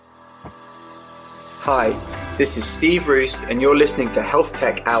Hi, this is Steve Roost, and you're listening to Health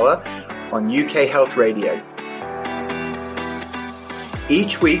Tech Hour on UK Health Radio.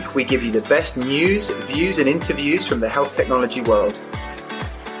 Each week, we give you the best news, views, and interviews from the health technology world.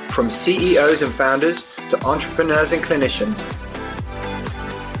 From CEOs and founders to entrepreneurs and clinicians,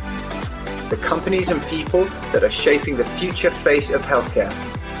 the companies and people that are shaping the future face of healthcare.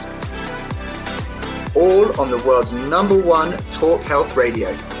 All on the world's #1 talk health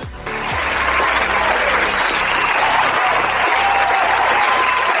radio.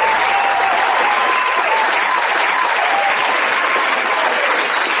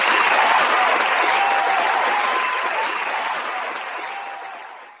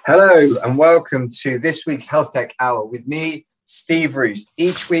 Hello and welcome to this week's Health Tech Hour with me, Steve Roost.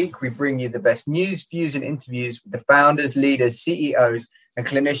 Each week we bring you the best news, views and interviews with the founders, leaders, CEOs and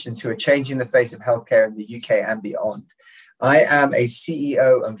clinicians who are changing the face of healthcare in the UK and beyond. I am a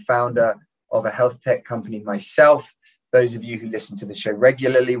CEO and founder of a health tech company myself. Those of you who listen to the show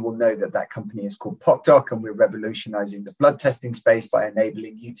regularly will know that that company is called PocDoc, and we're revolutionizing the blood testing space by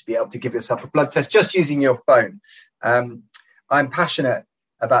enabling you to be able to give yourself a blood test just using your phone. I'm passionate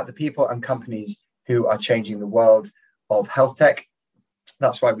about the people and companies who are changing the world of health tech.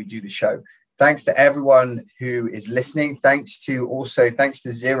 That's why we do the show. Thanks to everyone who is listening. Thanks to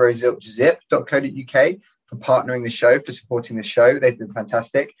ZeroZilchZip.co.uk for partnering the show, for supporting the show. They've been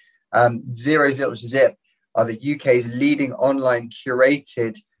fantastic. ZeroZilchZip are the UK's leading online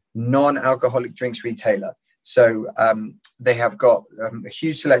curated non-alcoholic drinks retailer. So they have got a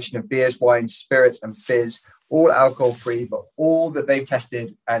huge selection of beers, wines, spirits and fizz, all alcohol-free, but all that they've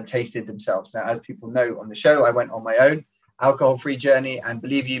tested and tasted themselves. Now, as people know on the show, I went on my own alcohol-free journey, and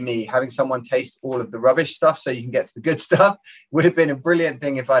believe you me, having someone taste all of the rubbish stuff so you can get to the good stuff would have been a brilliant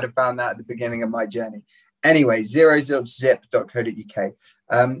thing if I'd have found that at the beginning of my journey. Anyway, ZeroZilchZip.co.uk.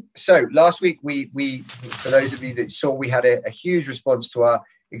 So last week, we for those of you that saw, we had a huge response to our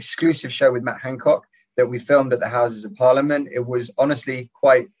exclusive show with Matt Hancock that we filmed at the Houses of Parliament. It was honestly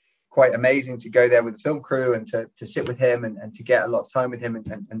quite amazing to go there with the film crew and to sit with him and to get a lot of time with him and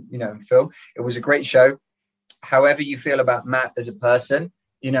film. It was a great show. However you feel about Matt as a person,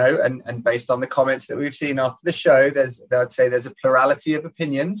 and based on the comments that we've seen after the show, I'd say there's a plurality of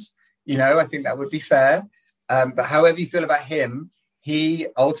opinions. I think that would be fair. But however you feel about him, he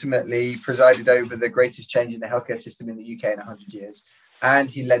ultimately presided over the greatest change in the healthcare system in the UK in 100 years.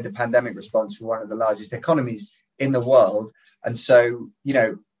 And he led the pandemic response for one of the largest economies in the world. And so,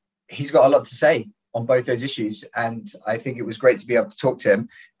 he's got a lot to say on both those issues. And I think it was great to be able to talk to him.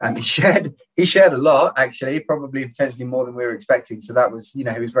 And he shared a lot, actually, probably potentially more than we were expecting. So that was, he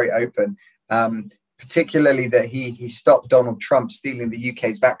was very open, particularly that he stopped Donald Trump stealing the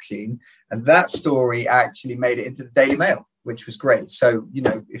UK's vaccine. And that story actually made it into the Daily Mail, which was great. So,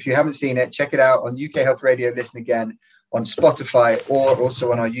 if you haven't seen it, check it out on UK Health Radio, listen again on Spotify or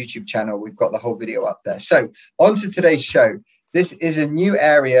also on our YouTube channel. We've got the whole video up there. So on to today's show. This is a new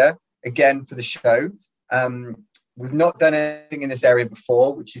area, again, for the show. We've not done anything in this area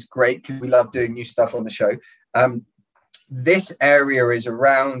before, which is great because we love doing new stuff on the show. This area is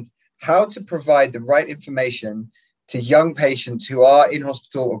around how to provide the right information to young patients who are in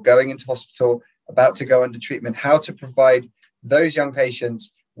hospital or going into hospital, about to go under treatment, how to provide those young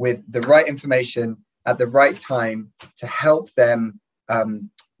patients with the right information at the right time to help them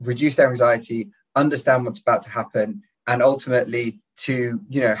reduce their anxiety, understand what's about to happen, and ultimately to,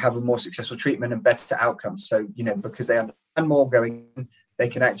 have a more successful treatment and better outcomes. So, because they understand more going in, they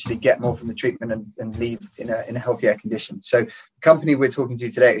can actually get more from the treatment and leave in a healthier condition. So the company we're talking to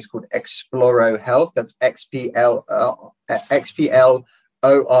today is called Xploro Health. That's Xploro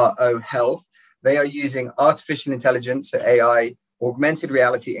Health. They are using artificial intelligence, so AI, augmented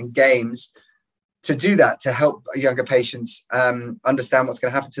reality and games to do that, to help younger patients understand what's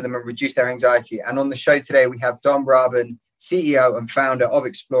going to happen to them and reduce their anxiety. And on the show today, we have Dom Raban, CEO and founder of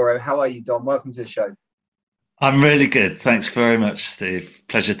Xploro. How are you, Dom? Welcome to the show. I'm really good. Thanks very much, Steve.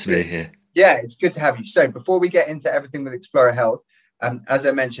 Pleasure to be here. Yeah, it's good to have you. So before we get into everything with Xploro Health, as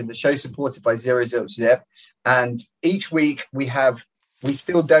I mentioned, the show's supported by ZeroZilchZip. And each week we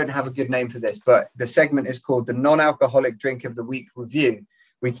still don't have a good name for this, but the segment is called the Non-Alcoholic Drink of the Week Review.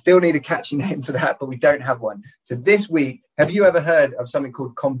 We still need a catchy name for that, but we don't have one. So this week, have you ever heard of something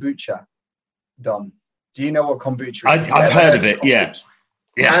called kombucha, Dom? Do you know what kombucha is? I've heard of it, yeah.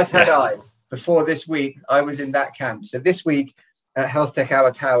 As had I. Before this week, I was in that camp. So this week at Health Tech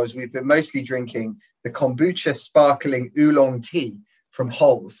Hour Towers, we've been mostly drinking the kombucha sparkling oolong tea from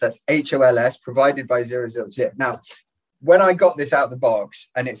Hols. That's HOLS, provided by ZeroZilchZip. Now, when I got this out of the box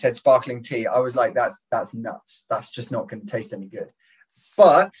and it said sparkling tea, I was like, that's nuts. That's just not going to taste any good.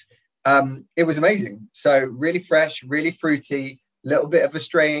 But it was amazing. So really fresh, really fruity, little bit of a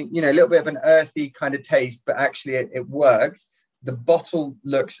strain, a little bit of an earthy kind of taste, but actually it worked. The bottle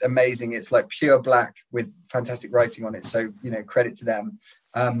looks amazing. It's like pure black with fantastic writing on it. So, credit to them.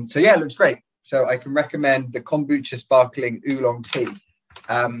 So yeah, it looks great. So I can recommend the kombucha sparkling oolong tea.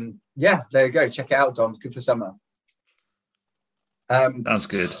 Yeah, there you go. Check it out, Dom. Good for summer. Sounds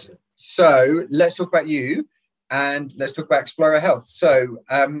good. So let's talk about you, and let's talk about Xploro Health. So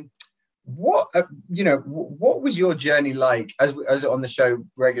what was your journey like? As on the show,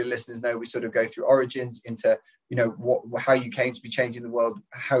 regular listeners know, we sort of go through origins into how you came to be changing the world,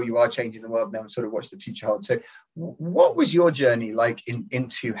 how you are changing the world now, and sort of what the future holds. So what was your journey like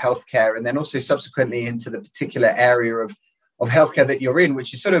into healthcare, and then also subsequently into the particular area of healthcare that you're in,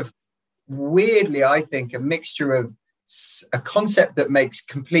 which is sort of weirdly, I think, a mixture of a concept that makes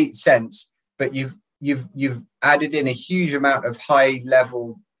complete sense, but you've added in a huge amount of high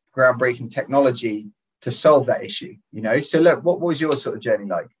level groundbreaking technology to solve that issue, So look, what was your sort of journey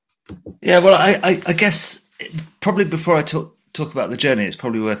like? Yeah, well, I guess probably before I talk about the journey, it's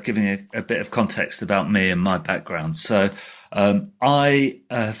probably worth giving a bit of context about me and my background. So I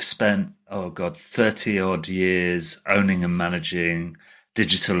have spent 30 odd years owning and managing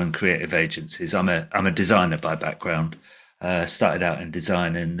digital and creative agencies. I'm a designer by background. Started out in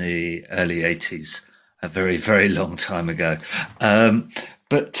design in the early 80s, a very, very long time ago.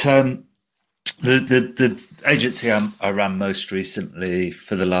 But the agency I ran most recently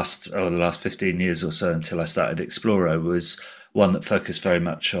for the last 15 years or so, until I started Xploro, was one that focused very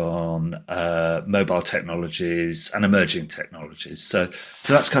much on mobile technologies and emerging technologies. So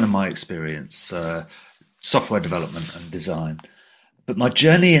that's kind of my experience, software development and design. But my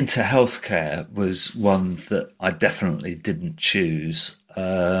journey into healthcare was one that I definitely didn't choose.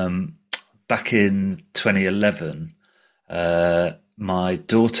 Back in 2011, my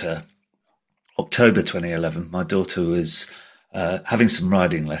daughter, October 2011, my daughter was having some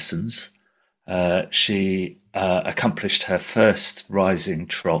riding lessons. She accomplished her first rising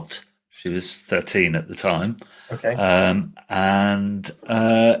trot. She was 13 at the time. Okay. And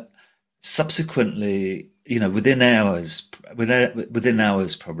subsequently, within hours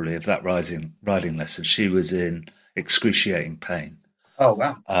probably of that riding lesson, she was in excruciating pain. Oh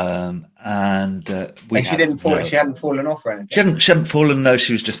wow! And she didn't fall. She hadn't fallen off or anything. She hadn't fallen. No,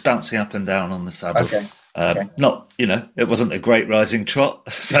 she was just bouncing up and down on the saddle. Okay. Not, it wasn't a great rising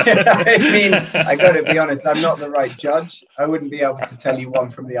trot. So. I mean, I got to be honest. I'm not the right judge. I wouldn't be able to tell you one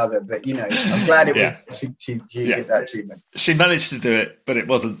from the other. But I'm glad it was. She hit that achievement. She managed to do it, but it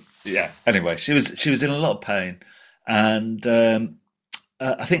wasn't. Yeah. Anyway, she was in a lot of pain, and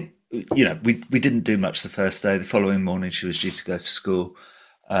I think we didn't do much the first day. The following morning, she was due to go to school,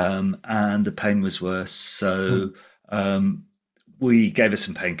 and the pain was worse. So we gave her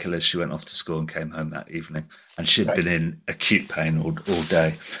some painkillers. She went off to school and came home that evening, and she'd been in acute pain all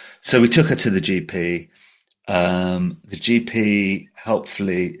day. So we took her to the GP. The GP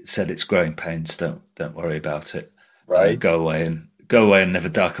helpfully said, "It's growing pains. Don't worry about it. Right. Go away and never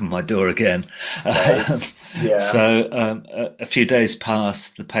darken my door again." Right. Yeah. So a few days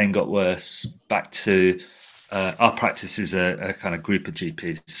passed, the pain got worse. Back to our practice is a kind of group of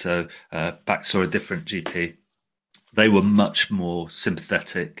GPs. So back saw a different GP. They were much more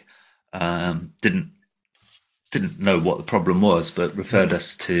sympathetic. Didn't know what the problem was, but referred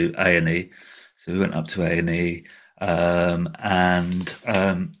us to A&E. So we went up to A&E, and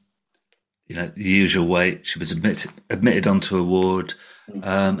the usual wait. She was admitted onto a ward,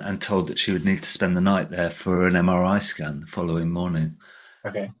 and told that she would need to spend the night there for an MRI scan the following morning.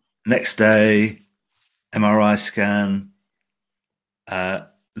 Okay. Next day, MRI scan.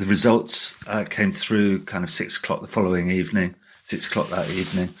 The results came through kind of 6 o'clock the following evening, 6 o'clock that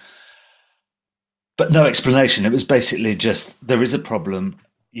evening. But no explanation. It was basically just, there is a problem.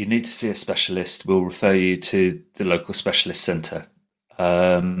 You need to see a specialist. We'll refer you to the local specialist centre.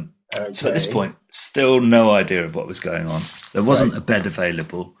 Okay. So at this point, still no idea of what was going on. There wasn't a bed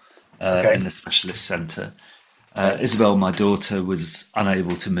available in the specialist centre. Isabel, my daughter, was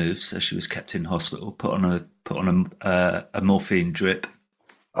unable to move, so she was kept in hospital, put on a morphine drip.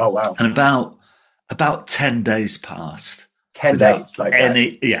 Oh wow! And about 10 days passed. 10 days, like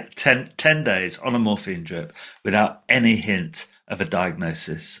any that. Yeah, 10 days on a morphine drip without any hint of a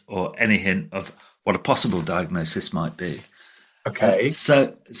diagnosis or any hint of what a possible diagnosis might be. Okay.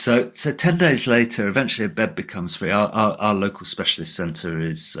 So 10 days later, eventually a bed becomes free. Our local specialist centre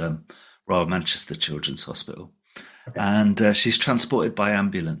is Royal Manchester Children's Hospital. Okay. And she's transported by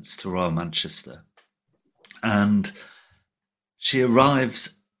ambulance to Royal Manchester. And she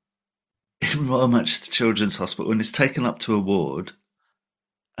arrives in Royal Manchester Children's Hospital and is taken up to a ward.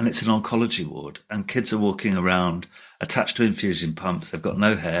 And it's an oncology ward, and kids are walking around attached to infusion pumps. They've got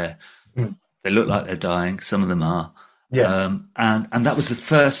no hair. Mm. They look like they're dying. Some of them are. Yeah. And that was the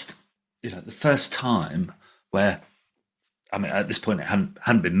first time where, I mean, at this point it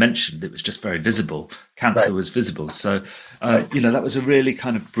hadn't been mentioned. It was just very visible. Cancer was visible. So, that was a really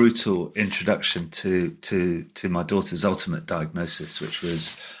kind of brutal introduction to my daughter's ultimate diagnosis, which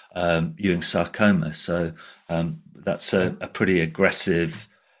was Ewing sarcoma. So that's a pretty aggressive,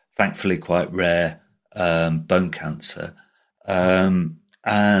 thankfully quite rare bone cancer. And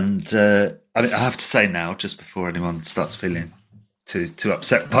I mean, I have to say now, just before anyone starts feeling too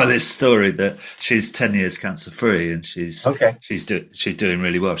upset by this story, that she's 10 years cancer free, and she's doing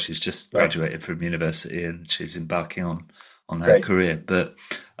really well. She's just graduated from university, and she's embarking on her career. But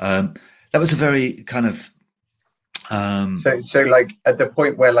that was a very kind of so like at the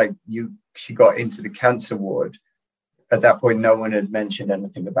point where like she got into the cancer ward, at that point no one had mentioned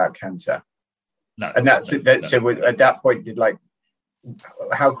anything about cancer. No, and that's no. So at that point,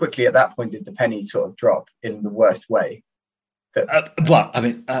 how quickly at that point did the penny sort of drop in the worst way? Well, I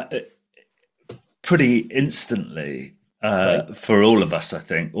mean, pretty instantly for all of us, I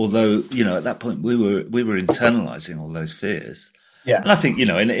think. Although, at that point we were internalizing all those fears. Yeah. And I think,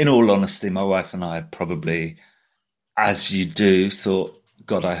 in all honesty, my wife and I probably, as you do, thought,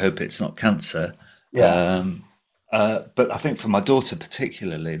 God, I hope it's not cancer. Yeah. But I think for my daughter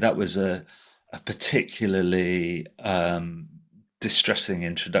particularly, that was a particularly distressing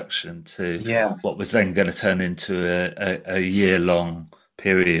introduction to what was then going to turn into a year-long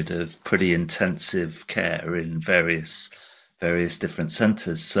period of pretty intensive care in various different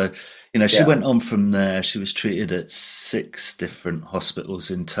centres. So, she went on from there. She was treated at 6 different hospitals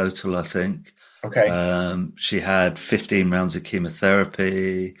in total, I think. Okay. She had 15 rounds of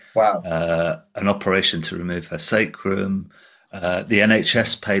chemotherapy. Wow. An operation to remove her sacrum. The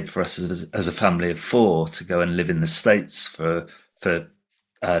NHS paid for us as a family of 4 to go and live in the States for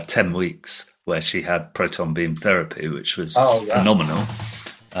 10 weeks, where she had proton beam therapy, which was phenomenal.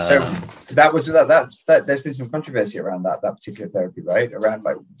 So there's been some controversy around that particular therapy, right? Around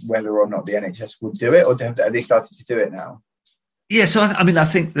like whether or not the NHS would do it, or have they started to do it now? Yeah, so I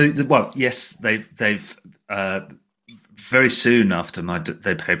think yes, they've very soon after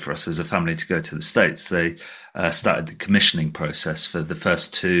they paid for us as a family to go to the States, they started the commissioning process for the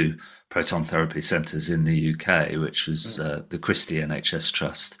first 2 proton therapy centres in the UK, which was the Christie NHS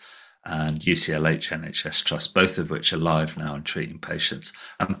Trust and UCLH NHS Trust, both of which are live now and treating patients,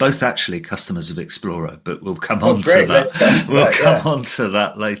 and both actually customers of Xploro. But we'll come on to that. We'll come on to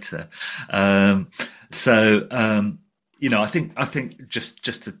that later. I think just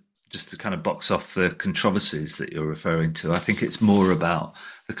to kind of box off the controversies that you're referring to, I think it's more about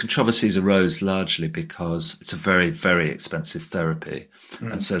the controversies arose largely because it's a very, very expensive therapy.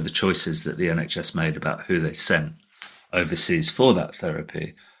 And so the choices that the NHS made about who they sent overseas for that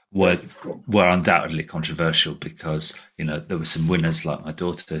therapy were undoubtedly controversial, because, there were some winners like my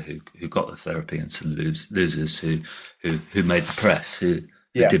daughter who got the therapy, and some losers who made the press who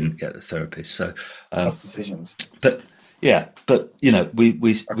didn't get the therapy. So tough decisions. But we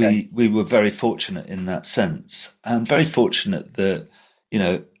were very fortunate in that sense, and very fortunate that,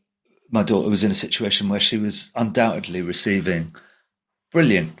 my daughter was in a situation where she was undoubtedly receiving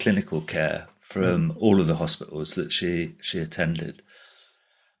brilliant clinical care from all of the hospitals that she attended.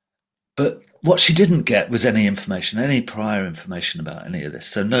 But what she didn't get was any prior information about any of this.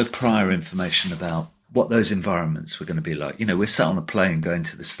 So no prior information about what those environments were going to be like. We're sat on a plane going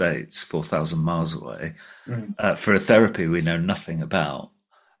to the States 4,000 miles away for a therapy we know nothing about.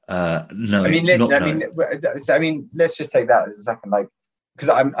 Let's just take that as a second, like, because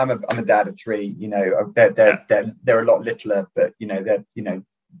I'm a dad of 3. They're a lot littler, but they're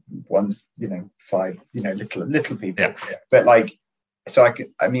one's 5, little people. Yeah. But like, so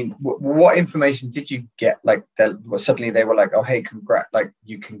what information did you get? Like, suddenly they were like, "Oh, hey, congrats! Like,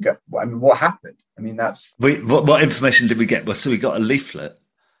 you can go." I mean, what happened? I mean, what information did we get? Well, so we got a leaflet.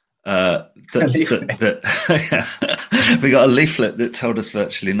 We got a leaflet that told us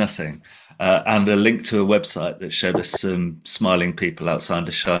virtually nothing, and a link to a website that showed us some smiling people outside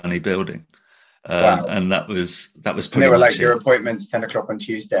a shiny building. Wow. And that was pretty. And they were like, your appointment's 10 o'clock on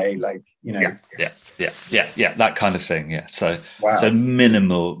Tuesday, like, Yeah, that kind of thing. Yeah. So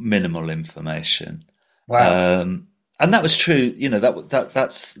minimal information. Wow. And that was true.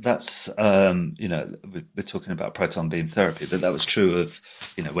 That's we're talking about proton beam therapy, but that was true of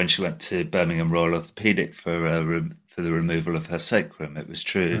when she went to Birmingham Royal Orthopaedic for the removal of her sacrum. It was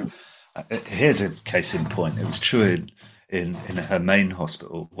true. Here's a case in point. It was true in her main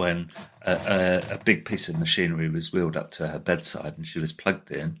hospital when a big piece of machinery was wheeled up to her bedside and she was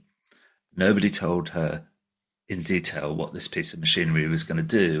plugged in. Nobody told her in detail what this piece of machinery was going to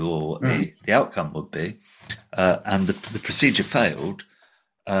do or what the outcome would be. And the procedure failed.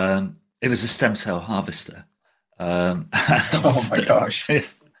 It was a stem cell harvester. Oh my gosh.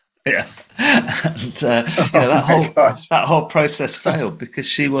 Yeah. And that whole process failed because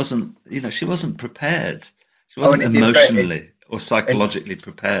she wasn't prepared. She wasn't emotionally or psychologically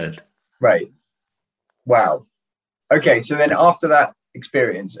prepared. Right. Wow. Okay. So then after that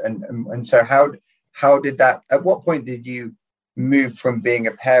experience, and so how did that, at what point did you move from being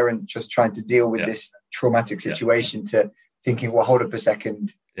a parent just trying to deal with this traumatic situation to thinking, well, hold up a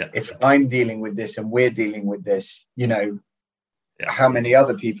second, if I'm dealing with this and we're dealing with this, how many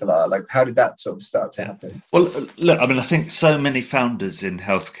other people are? Like, how did that sort of start to happen? Well, look, I mean, I think so many founders in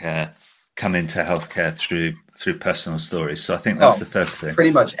healthcare come into healthcare through personal stories. So I think that's the first thing.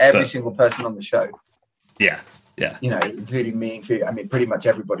 Pretty much every single person on the show. Yeah. Including me, pretty much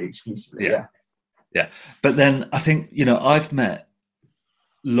everybody exclusively. Yeah. But then I think, I've met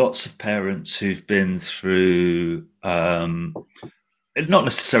lots of parents who've been through, not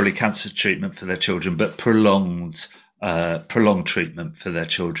necessarily cancer treatment for their children, but prolonged treatment for their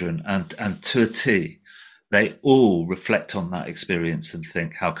children. And to a T, they all reflect on that experience and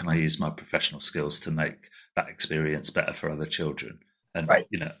think, how can I use my professional skills to make that experience better for other children? And,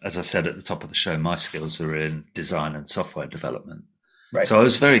 as I said at the top of the show, my skills are in design and software development. Right. So I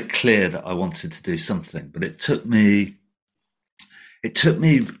was very clear that I wanted to do something, but it took me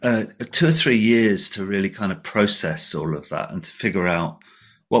 2 or 3 years to really kind of process all of that and to figure out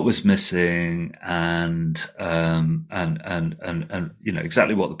what was missing and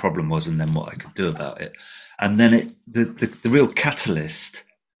exactly what the problem was and then what I could do about it. And then the real catalyst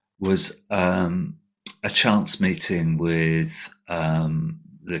was a chance meeting with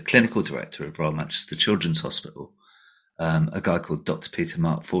the clinical director of Royal Manchester Children's Hospital, a guy called Dr. Peter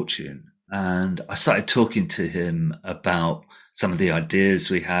Mark Fortune. And I started talking to him about some of the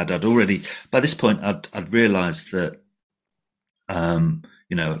ideas we had. By this point, I'd realized that,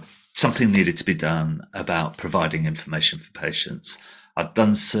 something needed to be done about providing information for patients. I'd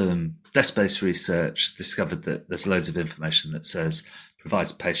done some desk-based research, discovered that there's loads of information that says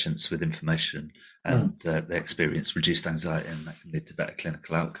provides patients with information and they experience reduced anxiety and that can lead to better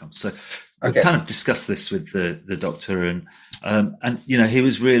clinical outcomes. So I kind of discussed this with the doctor and he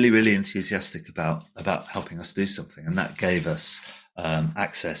was really, really enthusiastic about helping us do something. And that gave us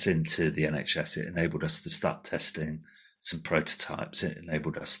access into the NHS. It enabled us to start testing some prototypes. It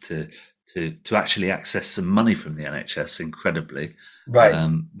enabled us to actually access some money from the NHS, incredibly. Right.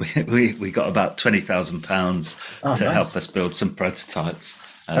 We got about £20,000 to help us build some prototypes.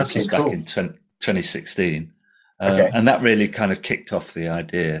 This was back in 2016. And that really kind of kicked off the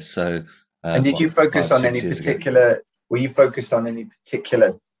idea. So, and did you focus on any particular, were you focused on any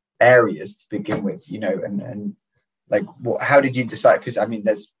particular areas to begin with, and like, how did you decide? Because I mean,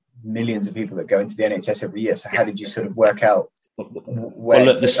 there's millions of people that go into the NHS every year. So how did you sort of work out where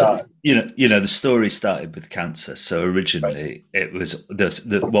to start? The story started with cancer. So originally it was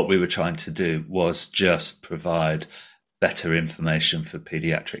what we were trying to do was just provide better information for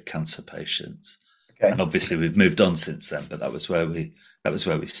pediatric cancer patients. Okay. And obviously we've moved on since then, but that was where we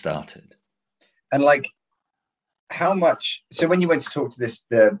started. And like, how much? So when you went to talk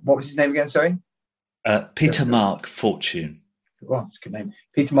to what was his name again? Sorry, Peter Mark Fortune. Wow, that's a good name.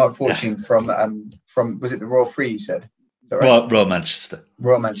 Peter Mark Fortune from was it the Royal Free? You said. Right? Royal Manchester.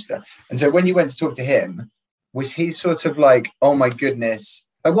 Royal Manchester. And so when you went to talk to him, was he sort of like, oh my goodness?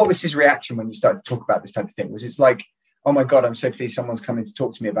 Like, what was his reaction when you started to talk about this type of thing? Was it like, oh my God, I'm so pleased someone's coming to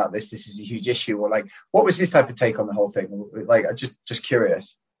talk to me about this. This is a huge issue. Or like, what was his type of take on the whole thing? Like, just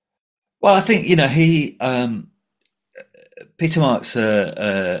curious. Well, I think, Peter Mark's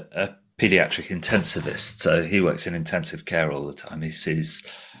a pediatric intensivist. So he works in intensive care all the time. He sees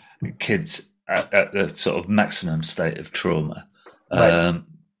kids at the sort of maximum state of trauma. Right.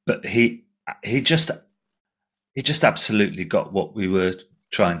 But he just absolutely got what we were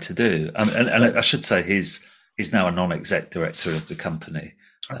trying to do. And I should say he's now a non-exec director of the company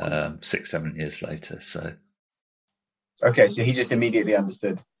 6-7 years later. So. Okay. So he just immediately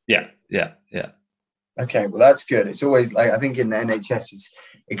understood. Yeah. Okay. Well, that's good. It's always like, I think in the NHS, it's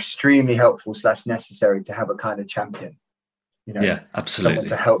extremely helpful / necessary to have a kind of champion, Yeah, absolutely.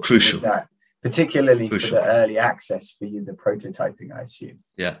 To help Crucial. You with that, particularly for the early access for you, the prototyping, I assume.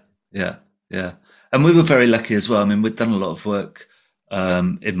 Yeah. And we were very lucky as well. I mean, we'd done a lot of work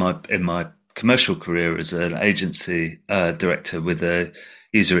in my commercial career as an agency director with a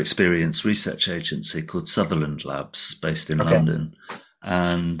user experience research agency called Sutherland Labs, based in London.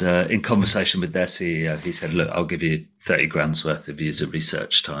 And in conversation with their CEO, he said, look, I'll give you 30 grand's worth of user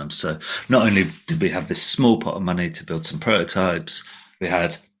research time. So not only did we have this small pot of money to build some prototypes, we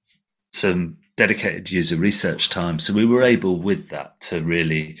had some dedicated user research time. So we were able with that to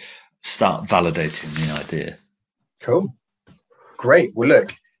really start validating the idea. Cool. Great. Well,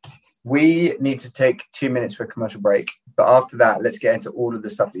 look, we need to take 2 minutes for a commercial break. But after that, let's get into all of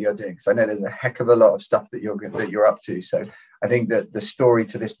the stuff that you're doing. So I know there's a heck of a lot of stuff that you're up to. So I think that the story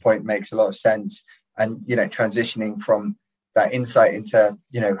to this point makes a lot of sense. And, transitioning from that insight into,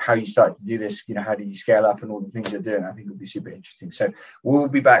 how you started to do this, how do you scale up and all the things you're doing, I think will be super interesting. So we'll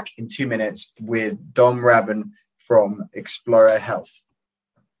be back in 2 minutes with Dom Raban from Xploro Health.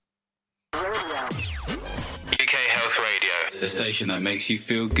 UK Health Radio, the station that makes you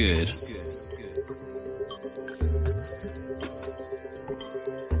feel good.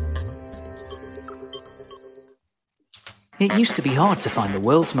 It used to be hard to find the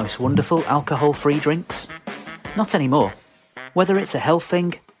world's most wonderful alcohol-free drinks. Not anymore. Whether it's a health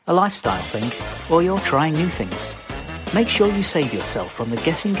thing, a lifestyle thing, or you're trying new things, make sure you save yourself from the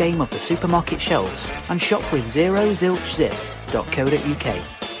guessing game of the supermarket shelves and shop with zerozilchzip.co.uk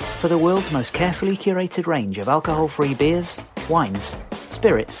for the world's most carefully curated range of alcohol-free beers, wines,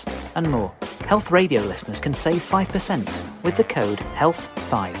 spirits, and more. Health Radio listeners can save 5% with the code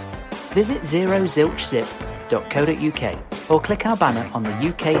HEALTH5. Visit zerozilchzip.co.uk or click our banner on the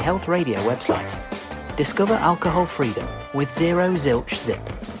UK Health Radio website. Discover alcohol freedom with Zero Zilch Zip,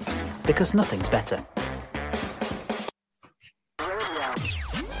 because nothing's better.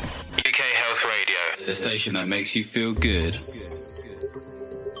 UK Health Radio, the station that makes you feel good.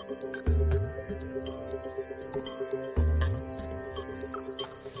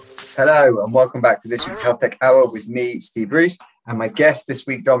 Hello, and welcome back to this week's Health Tech Hour with me, Steve Bruce, and my guest this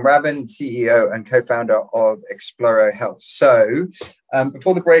week, Dom Raban, CEO and co-founder of Xploro Health. So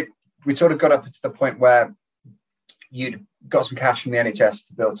before the break, we sort of got up to the point where you'd got some cash from the NHS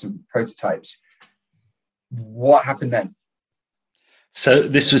to build some prototypes. What happened then? So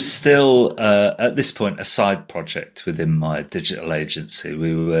this was still, at this point, a side project within my digital agency.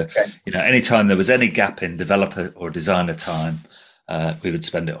 We were, anytime there was any gap in developer or designer time, we would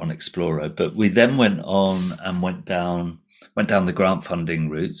spend it on Xploro. But we then went on and went down the grant funding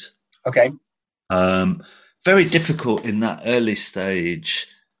route. Okay. Very difficult in that early stage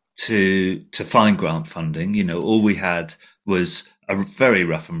to find grant funding. All we had was a very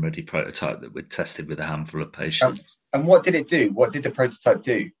rough and ready prototype that we'd tested with a handful of patients. And what did it do? What did the prototype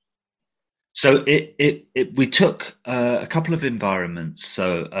do? So we took a couple of environments,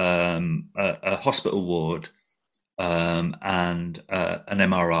 so a hospital ward and an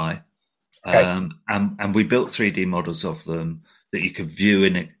MRI, and we built 3D models of them that you could view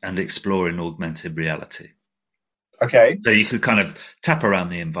and explore in augmented reality. Okay. So you could kind of tap around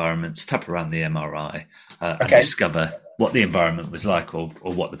the environments, tap around the MRI, and discover what the environment was like or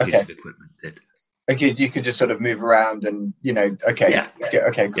what the piece of equipment did. Okay, you could just sort of move around and, okay,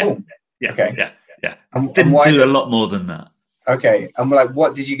 cool. Yeah. Didn't do a lot more than that. Okay. And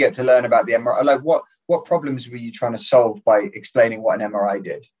what did you get to learn about the MRI? Like what problems were you trying to solve by explaining what an MRI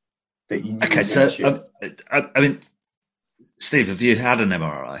did that you knew? Okay, so, I mean, Steve, have you had an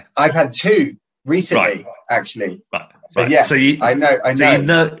MRI? I've had two recently, actually. Right. So, yes, so I know.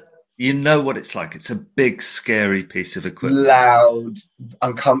 So you know what it's like. It's a big, scary piece of equipment. Loud,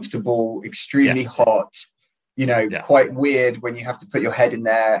 uncomfortable, extremely hot, quite weird when you have to put your head in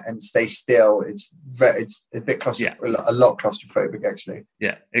there and stay still. It's a bit claustrophobic, a lot claustrophobic, actually.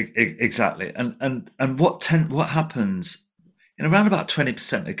 Yeah, exactly. And what happens in around about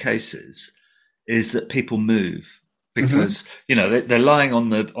 20% of cases is that people move because, they're lying on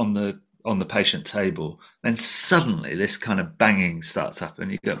the patient table, then suddenly this kind of banging starts up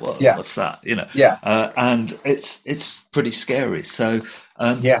and you go, what's that? And it's pretty scary. So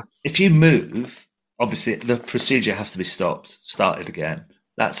if you move, obviously the procedure has to be started again.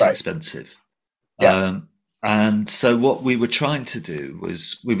 That's expensive. And so what we were trying to do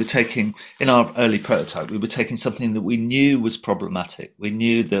was we were taking, in our early prototype, we were taking something that we knew was problematic. We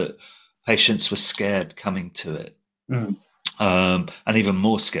knew that patients were scared coming to it. And even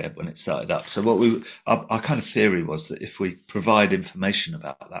more scared when it started up. So our kind of theory was that if we provide information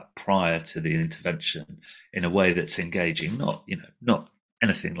about that prior to the intervention in a way that's engaging, not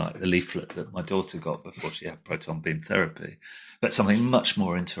anything like the leaflet that my daughter got before she had proton beam therapy, but something much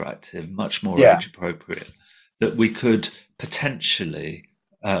more interactive, much more age appropriate, that we could potentially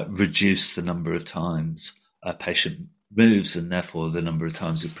reduce the number of times a patient moves, and therefore the number of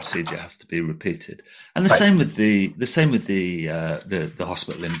times the procedure has to be repeated. And the Right. same with the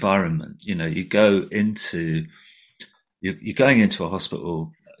hospital environment. You know, you're going into a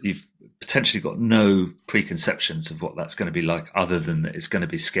hospital. You've potentially got no preconceptions of what that's going to be like, other than that it's going to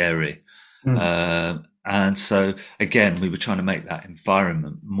be scary. And so, again, we were trying to make that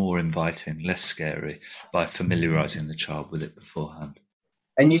environment more inviting, less scary, by familiarising the child with it beforehand.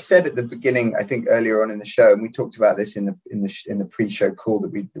 And you said at the beginning, I think earlier on in the show, and we talked about this in the pre-show call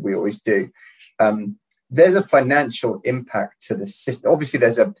that we always do. There's a financial impact to the system. Obviously,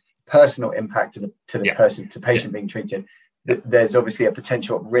 there's a personal impact to the patient being treated. There's obviously a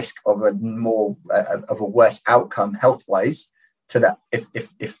potential risk of a worse outcome health-wise to that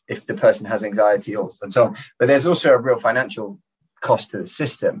if the person has anxiety and so on. But there's also a real financial cost to the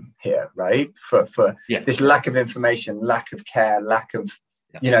system here, right? For this lack of information, lack of care, lack of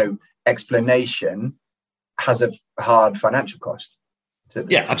explanation has a hard financial cost.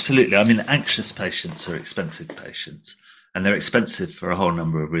 Absolutely. I mean, anxious patients are expensive patients, and they're expensive for a whole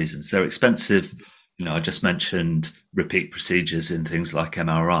number of reasons. They're expensive. I just mentioned repeat procedures in things like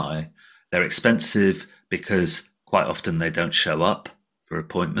MRI. They're expensive because quite often they don't show up for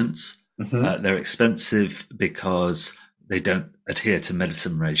appointments. Mm-hmm. They're expensive because they don't adhere to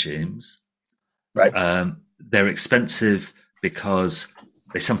medicine regimes. Right. They're expensive because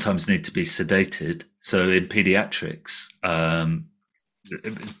they sometimes need to be sedated. So in pediatrics, and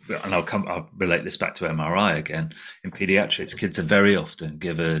I'll relate this back to MRI again. In pediatrics, kids are very often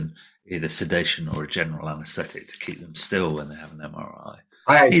given either sedation or a general anaesthetic to keep them still when they have an MRI.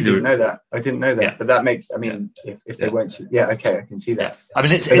 I didn't know that. But that makes. I mean, if they won't, okay, I can see that. Yeah. I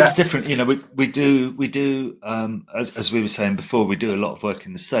mean, it's different. We do as we were saying before, we do a lot of work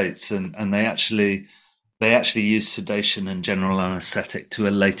in the States, and they actually use sedation and general anaesthetic to a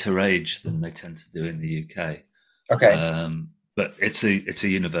later age than they tend to do in the UK. Okay. But it's a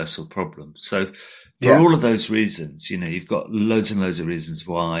universal problem. So for all of those reasons, you've got loads and loads of reasons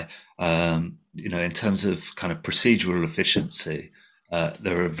why, in terms of kind of procedural efficiency,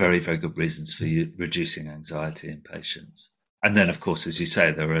 there are very, very good reasons for you reducing anxiety in patients. And then, of course, as you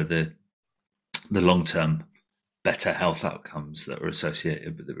say, there are the long-term better health outcomes that are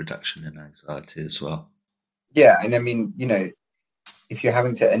associated with the reduction in anxiety as well. Yeah. And I mean, if you're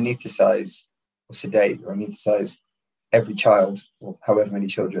having to anesthetize or sedate or anesthetize every child or however many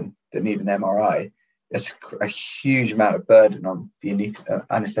children that need an MRI, there's a huge amount of burden on the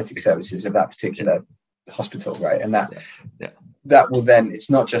anesthetic services of that particular hospital, right? And that will then, it's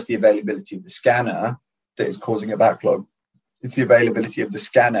not just the availability of the scanner that is causing a backlog, it's the availability of the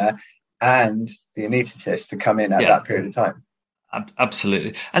scanner and the anaesthetist to come in at that period of time.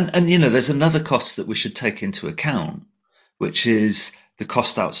 Absolutely. And there's another cost that we should take into account, which is the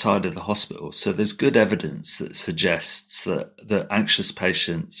cost outside of the hospital. So there's good evidence that suggests that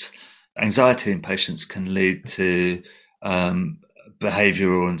anxiety in patients can lead to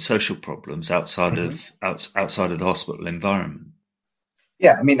behavioural and social problems outside of the hospital environment.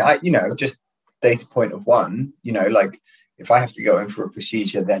 Yeah, I mean, just data point of one, like if I have to go in for a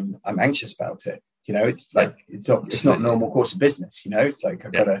procedure, then I'm anxious about it. It's like it's not normal course of business. It's like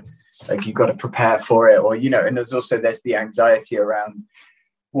you've got to prepare for it, or and there's the anxiety around.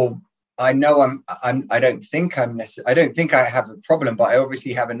 Well, I know I don't think I have a problem, but I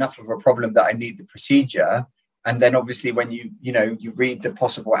obviously have enough of a problem that I need the procedure. And then obviously when you read the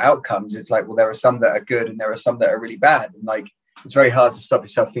possible outcomes, it's like, well, there are some that are good and there are some that are really bad, and like it's very hard to stop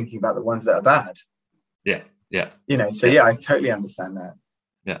yourself thinking about the ones that are bad. I totally understand that.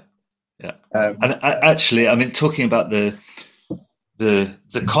 And I mean, talking about the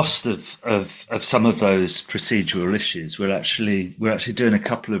cost of some of those procedural issues, we're actually doing a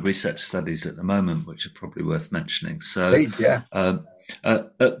couple of research studies at the moment, which are probably worth mentioning. So,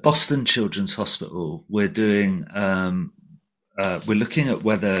 at Boston Children's Hospital, we're looking at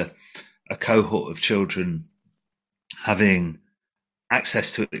whether a cohort of children having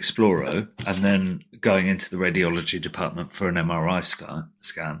access to Xploro and then going into the radiology department for an MRI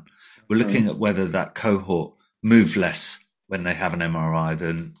scan. We're looking at whether that cohort move less when they have an MRI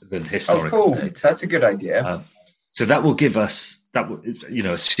than historical data. That's a good idea. So that will give us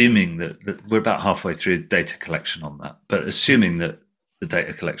assuming that we're about halfway through data collection on that, but assuming that the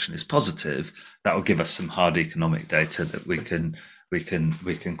data collection is positive, that will give us some hard economic data that we can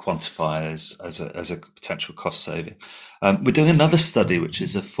quantify as a potential cost saving. We're doing another study, which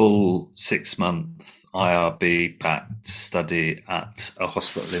is a full 6-month IRB-backed study at a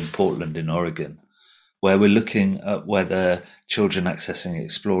hospital in Portland, in Oregon, where we're looking at whether children accessing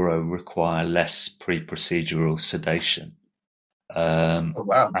Xploro require less pre-procedural sedation.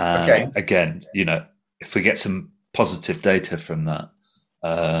 Okay. Again, if we get some positive data from that,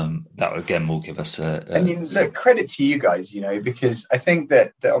 that again will give us look, credit to you guys, because I think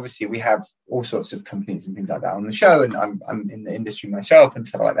that obviously we have all sorts of companies and things like that on the show, and I'm in the industry myself and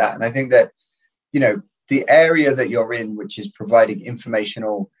stuff like that. And I think that, the area that you're in, which is providing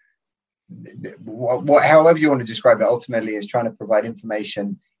informational, however you want to describe it, ultimately is trying to provide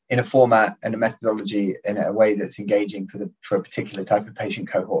information in a format and a methodology in a way that's engaging for a particular type of patient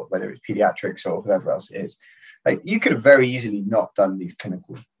cohort, whether it's pediatrics or whoever else it is. Like, you could have very easily not done these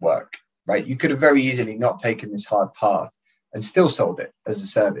clinical work, right? You could have very easily not taken this hard path and still sold it as a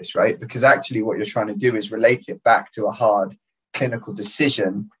service, right? Because actually what you're trying to do is relate it back to a hard clinical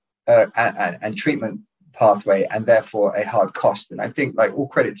decision and treatment pathway, and therefore a hard cost. And I think, like, all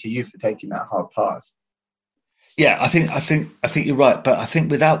credit to you for taking that hard path. Yeah, I think you're right, but I think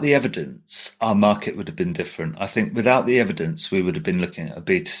without the evidence, our market would have been different. I think without the evidence, we would have been looking at a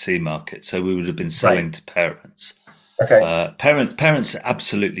B2C market, so we would have been selling to parents. Okay. Parents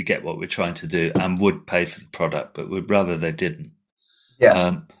absolutely get what we're trying to do and would pay for the product, but we'd rather they didn't.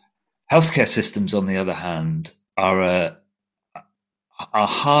 Yeah. Healthcare systems, on the other hand, are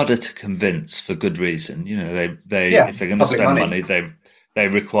harder to convince for good reason. If they're going to spend money, they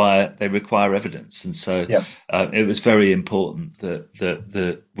require evidence, and so it was very important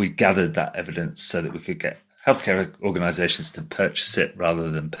that we gathered that evidence so that we could get healthcare organisations to purchase it rather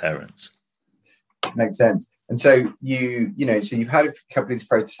than parents. Makes sense. And so you've had a couple of these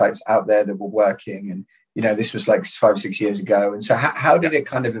prototypes out there that were working, and this was like 5-6 years ago. And so how did it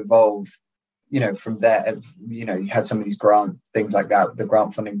kind of evolve? From there, you had some of these grant things like that, the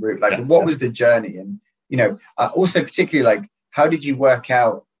grant funding route. What was the journey? And also particularly, like, how did you work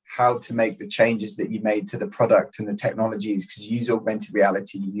out how to make the changes that you made to the product and the technologies? Because you use augmented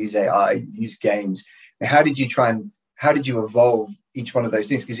reality, you use AI, you use games. And how did you evolve each one of those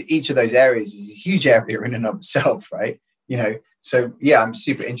things? Because each of those areas is a huge area in and of itself, right? So yeah, I'm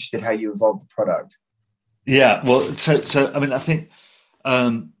super interested how you evolved the product. Yeah, well, so I mean, I think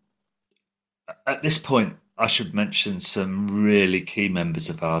at this point, I should mention some really key members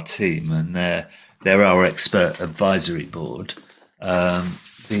of our team, and they're our expert advisory board.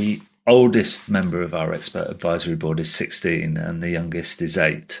 The oldest member of our expert advisory board is 16, and the youngest is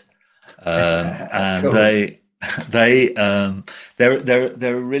 8. And cool. They're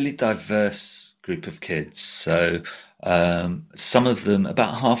a really diverse group of kids. So some of them,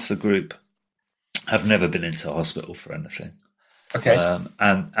 about half the group, have never been into hospital for anything. Okay.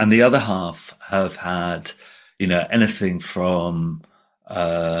 And the other half have had, anything from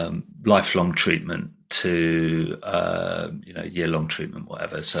lifelong treatment to year-long treatment,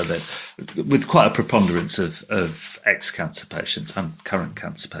 whatever. So that with quite a preponderance of ex-cancer patients and current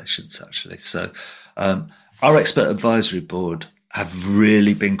cancer patients, actually. So our expert advisory board have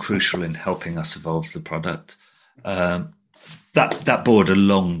really been crucial in helping us evolve the product. That board,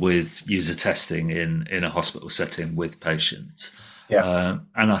 along with user testing in a hospital setting with patients. Yeah.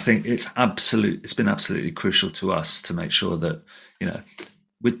 And I think it's been absolutely crucial to us to make sure that,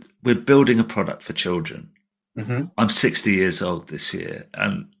 we're building a product for children. Mm-hmm. I'm 60 years old this year,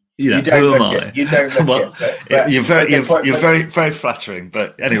 and who am I? You don't look it. You're very, very flattering.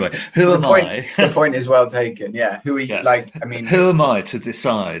 But anyway, who am I? The point is well taken. Yeah. Who are you? Yeah. Who am I to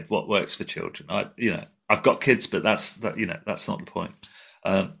decide what works for children? I've got kids, but that's not the point.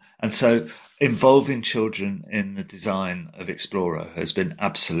 And so involving children in the design of Xploro has been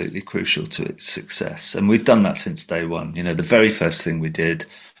absolutely crucial to its success. And we've done that since day one. The very first thing we did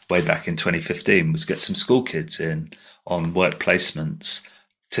way back in 2015 was get some school kids in on work placements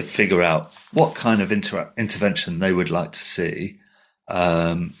to figure out what kind of intervention they would like to see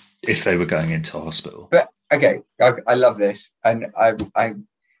if they were going into a hospital. But okay, I love this. And I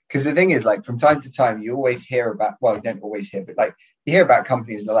because the thing is, like, from time to time, you always hear about, well, you don't always hear, but like you hear about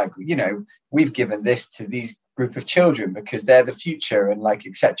companies that are like, we've given this to these group of children because they're the future and like,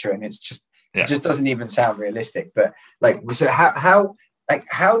 etc. And it's just, It just doesn't even sound realistic. But like, so how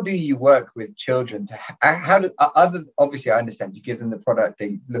do you work with children obviously I understand you give them the product,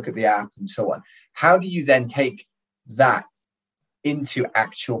 they look at the app and so on. How do you then take that into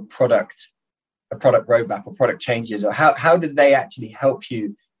actual a product roadmap or product changes, or how did they actually help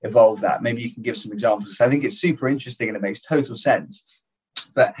you evolve that? Maybe you can give some examples. I think it's super interesting and it makes total sense.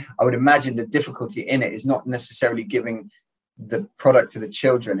 But I would imagine the difficulty in it is not necessarily giving the product to the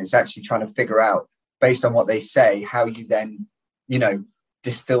children. It's actually trying to figure out, based on what they say, how you then,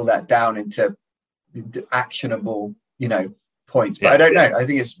 distill that down into actionable, points. But I don't know. I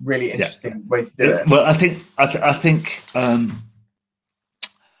think it's really interesting way to do it. Well, I think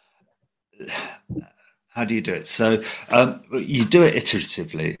How do you do it? So you do it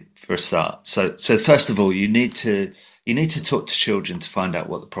iteratively for a start. So first of all, you need to talk to children to find out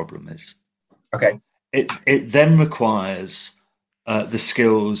what the problem is. Okay. It then requires the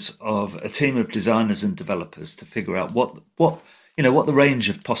skills of a team of designers and developers to figure out what the range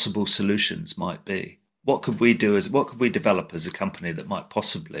of possible solutions might be. What could we develop as a company that might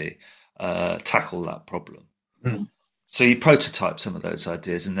possibly tackle that problem? Mm. So you prototype some of those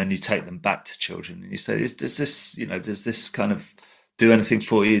ideas, and then you take them back to children, and you say, does this kind of do anything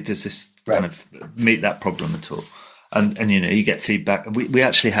for you? Does this kind of meet that problem at all? And you get feedback. And we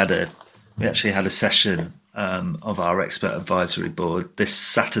actually had a session of our expert advisory board this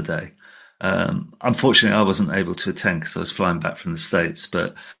Saturday. Unfortunately, I wasn't able to attend because I was flying back from the States.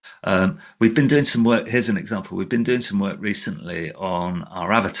 But we've been doing some work. Here's an example. We've been doing some work recently on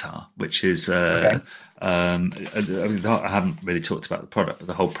our avatar, which is I haven't really talked about the product, but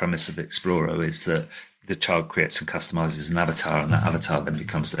the whole premise of Xploro is that the child creates and customizes an avatar, and that avatar then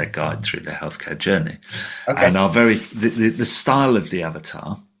becomes their guide through their healthcare journey. Okay. And the style of the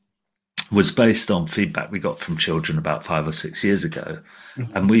avatar was based on feedback we got from children about 5 or 6 years ago,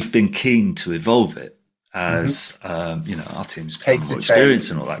 and we've been keen to evolve it as our team's become more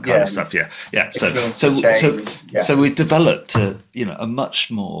experienced and all that kind of stuff. So we've developed a much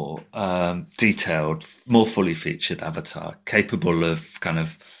more detailed, more fully featured avatar capable of kind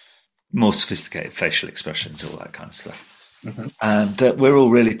of more sophisticated facial expressions, all that kind of stuff. And we're all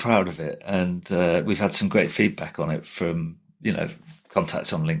really proud of it, and we've had some great feedback on it from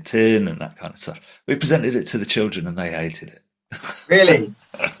contacts on LinkedIn and that kind of stuff. We presented it to the children and they hated it. Really?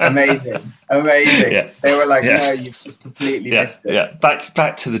 Amazing. Yeah. They were like, no, you've just completely missed it. Yeah,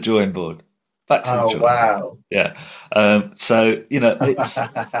 back to the drawing board. Wow. Yeah. So it's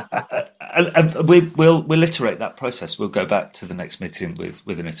and we'll iterate that process. We'll go back to the next meeting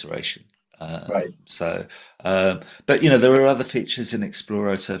with an iteration. Right. So, but there are other features in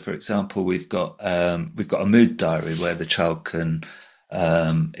Xploro. So, for example, we've got a mood diary where the child can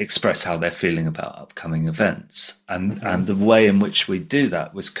express how they're feeling about upcoming events, and the way in which we do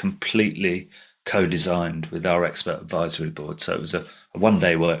that was completely co-designed with our expert advisory board. So it was a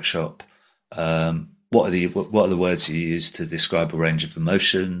one-day workshop. What are the words you use to describe a range of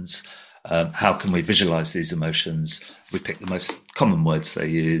emotions? How can we visualize these emotions? We picked the most common words they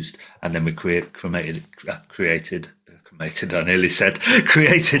used, and then we created an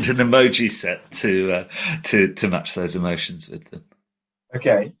emoji set to match those emotions with them.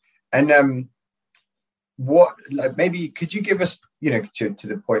 Okay. And what, like, maybe could you give us, to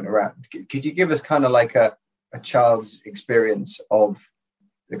the point around, could you give us kind of like a child's experience of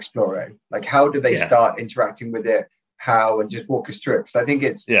Xploro? Like, how do they start interacting with it? How, and just walk us through it? Because I think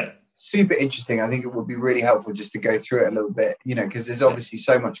it's super interesting. I think it would be really helpful just to go through it a little bit, because there's obviously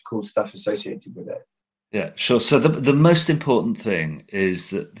so much cool stuff associated with it. Yeah, sure. So the most important thing is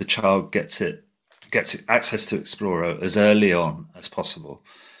that the child gets access to Xploro as early on as possible.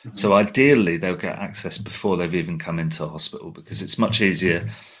 Mm-hmm. So ideally, they'll get access before they've even come into hospital, because it's much easier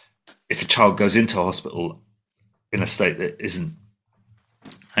if a child goes into hospital in a state that isn't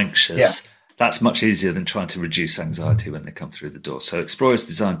anxious. Yeah. That's much easier than trying to reduce anxiety when they come through the door. So Xploro is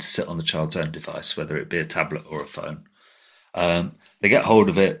designed to sit on the child's own device, whether it be a tablet or a phone. They get hold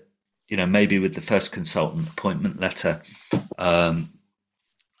of it, maybe with the first consultant appointment letter.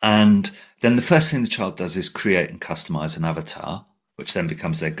 And then the first thing the child does is create and customize an avatar, which then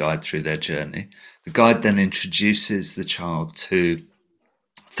becomes their guide through their journey. The guide then introduces the child to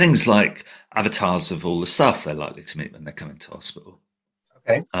things like avatars of all the staff they're likely to meet when they come into hospital.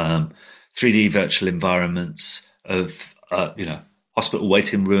 Okay. 3D virtual environments of, hospital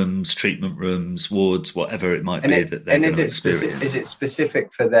waiting rooms, treatment rooms, wards, whatever it might be that they're going to experience. Is it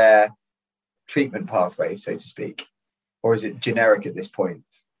specific for their treatment pathway, so to speak, or is it generic at this point?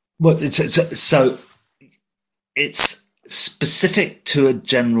 Well, it's specific to a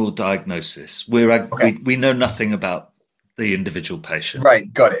general diagnosis. We know nothing about the individual patient.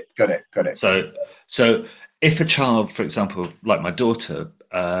 Right, got it. So if a child, for example, like my daughter,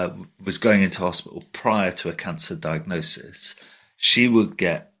 was going into hospital prior to a cancer diagnosis, she would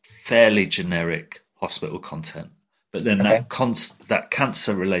get fairly generic hospital content. But then that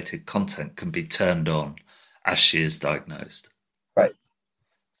cancer-related content can be turned on as she is diagnosed. Right.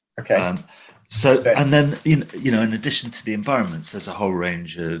 Okay. And then, in addition to the environments, there's a whole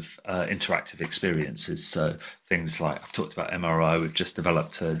range of interactive experiences. So things like, I've talked about MRI, we've just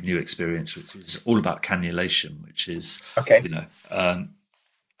developed a new experience, which is all about cannulation, which is, putting the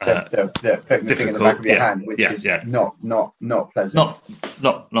thing in the back of your hand, which is not pleasant.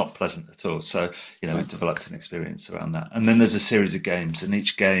 Not pleasant at all. So, we've developed an experience around that. And then there's a series of games, and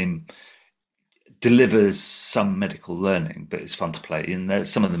each game delivers some medical learning, but it's fun to play. And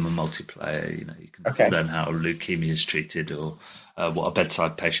some of them are multiplayer. You know, you can learn how leukemia is treated, or what a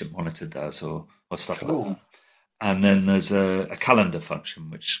bedside patient monitor does, or stuff like that. And then there's a calendar function,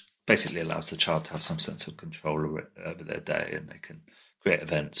 which basically allows the child to have some sense of control over their day, and they can create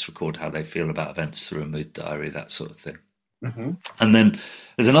events, record how they feel about events through a mood diary, that sort of thing. Mm-hmm. And then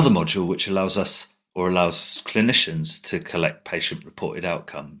there's another module which allows clinicians to collect patient-reported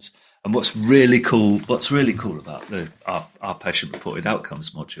outcomes. And what's really cool about our patient-reported outcomes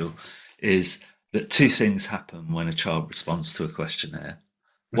module is that two things happen when a child responds to a questionnaire.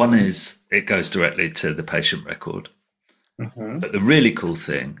 One is it goes directly to the patient record. Mm-hmm. But the really cool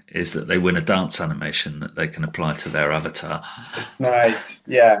thing is that they win a dance animation that they can apply to their avatar. Nice.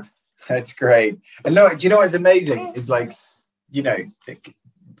 Yeah, that's great. And no, do you know what's amazing? It's like, you know,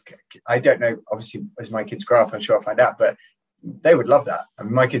 I don't know, obviously, as my kids grow up, I'm sure I'll find out, but they would love that. I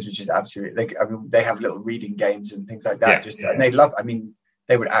mean, my kids would just absolutely, they have little reading games and things like that. And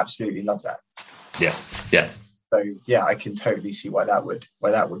they would absolutely love that. Yeah. Yeah. So yeah, I can totally see why that would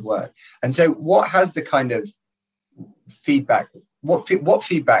work. And so what has the kind of feedback, what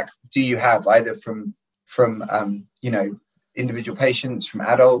feedback do you have, either from you know, individual patients, from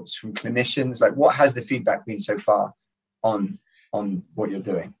adults, from clinicians? Like, what has the feedback been so far on what you're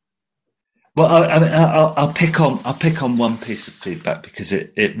doing? Well, I'll pick on one piece of feedback because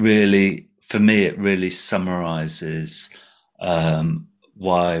it really, for me, it really summarizes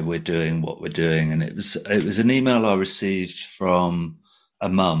why we're doing what we're doing. And it was an email I received from a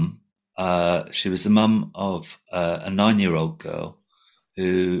mum. She was the mum of a 9-year-old girl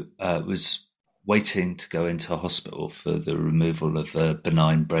who was waiting to go into a hospital for the removal of a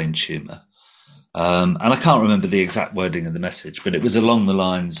benign brain tumour. And I can't remember the exact wording of the message, but it was along the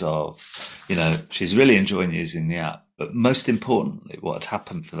lines of, you know, she's really enjoying using the app. But most importantly, what had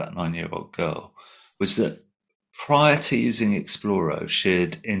happened for that 9-year-old girl was that prior to using Xploro,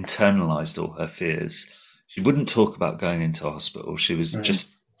 she'd internalized all her fears. She wouldn't talk about going into a hospital. She was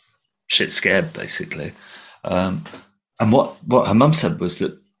just shit scared, basically. And what her mum said was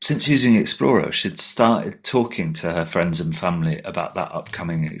that since using Xploro, she'd started talking to her friends and family about that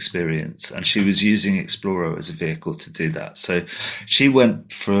upcoming experience, and she was using Xploro as a vehicle to do that. So she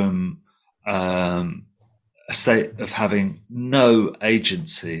went from a state of having no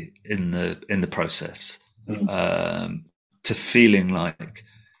agency in the process to feeling like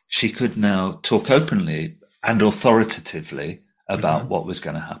she could now talk openly and authoritatively about what was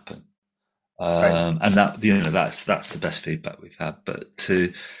going to happen. And that, you know, that's the best feedback we've had. But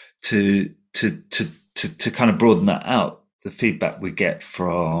to kind of broaden that out, the feedback we get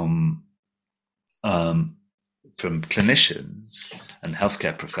from clinicians and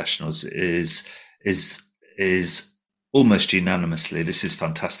healthcare professionals is almost unanimously, this is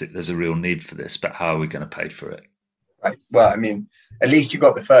fantastic. There's a real need for this, but how are we going to pay for it? Right. Well, I mean, at least you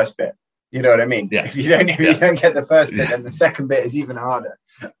got the first bit. You know what I mean? Yeah. If you don't get the first bit, then the second bit is even harder.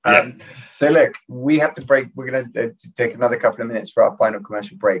 So look, we have to break. We're going to take another couple of minutes for our final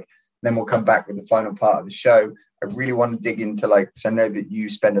commercial break. Then we'll come back with the final part of the show. I really want to dig into, because I know that you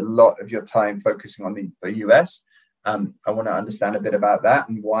spend a lot of your time focusing on the US. I want to understand a bit about that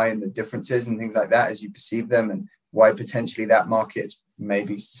and why, and the differences and things like that as you perceive them, and why potentially that market's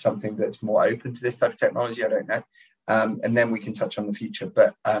maybe something that's more open to this type of technology. I don't know. And then we can touch on the future.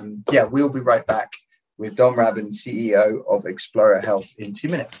 But we'll be right back with Dom Raban, CEO of Xploro Health, in 2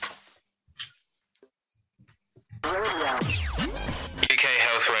 minutes. UK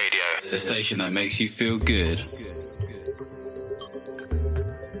Health Radio, the station that makes you feel good.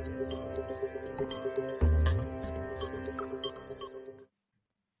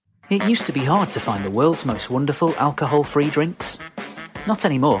 It used to be hard to find the world's most wonderful alcohol-free drinks. Not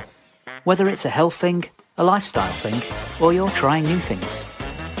anymore. Whether it's a health thing, a lifestyle thing, or you're trying new things,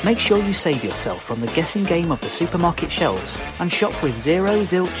 make sure you save yourself from the guessing game of the supermarket shelves and shop with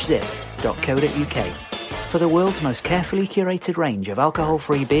zerozilchzip.co.uk for the world's most carefully curated range of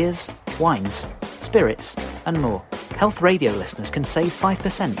alcohol-free beers, wines, spirits, and more. Health Radio listeners can save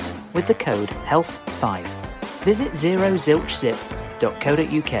 5% with the code HEALTH5. Visit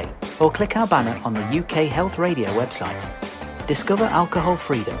zerozilchzip.co.uk or click our banner on the UK Health Radio website. Discover alcohol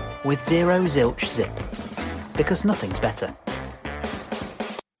freedom with Zero Zilch Zip, because nothing's better.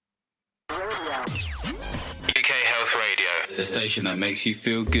 UK Health Radio, the station that makes you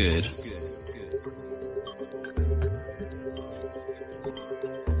feel good.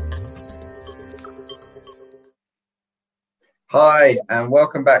 Hi, and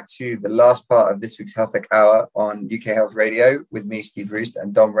welcome back to the last part of this week's Health Tech Hour on UK Health Radio with me, Steve Roost,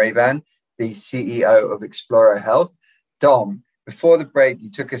 and Dom Raban, the CEO of Xploro Health. Dom, before the break,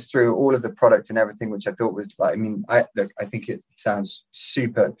 you took us through all of the product and everything, which I thought was like, I mean, I think it sounds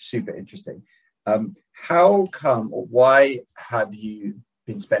super, super interesting. How come, or why have you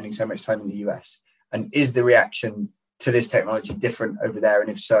been spending so much time in the US? And is the reaction to this technology different over there? And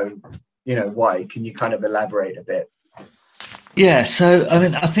if so, why? Can you kind of elaborate a bit? Yeah, so I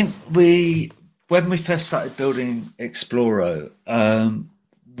mean, I think when we first started building Xploro,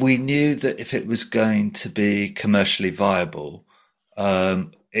 we knew that if it was going to be commercially viable,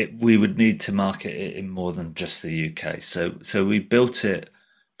 we would need to market it in more than just the UK. So we built it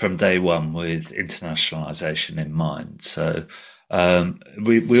from day one with internationalization in mind. So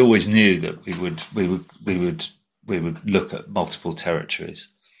we always knew that we would look at multiple territories.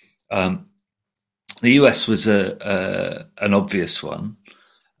 The US was an obvious one,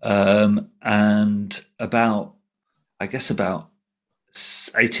 and about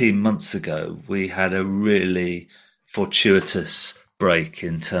 18 months ago, we had a really fortuitous break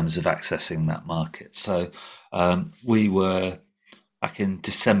in terms of accessing that market. So we were, back in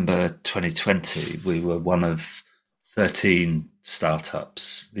December 2020, we were one of 13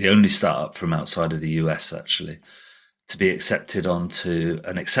 startups, the only startup from outside of the US actually, to be accepted onto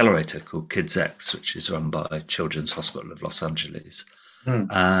an accelerator called KidsX, which is run by Children's Hospital of Los Angeles.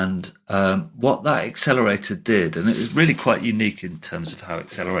 And what that accelerator did, and it was really quite unique in terms of how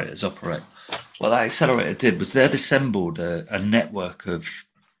accelerators operate, what that accelerator did was they'd assembled a network of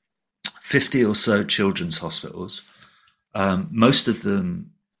 50 or so children's hospitals, most of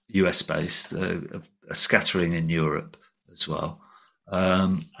them US-based, a scattering in Europe as well.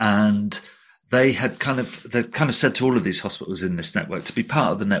 And they kind of said to all of these hospitals in this network, to be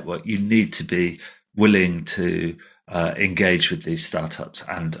part of the network, you need to be willing to engage with these startups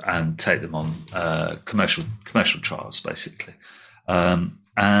and take them on commercial trials, basically.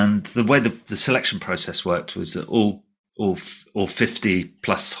 And the way the selection process worked was that all 50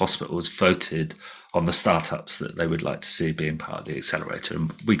 plus hospitals voted on the startups that they would like to see being part of the accelerator,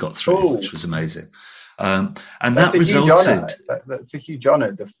 and we got through, which was amazing. And that resulted. That's a huge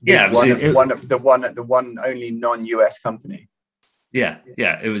honor. The one only non-US company. Yeah,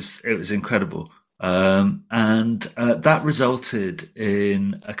 it was incredible. And that resulted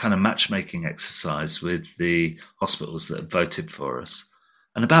in a kind of matchmaking exercise with the hospitals that had voted for us,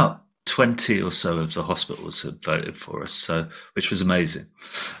 and about 20 or so of the hospitals had voted for us, which was amazing.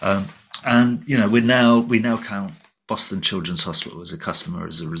 And we now count Boston Children's Hospital as a customer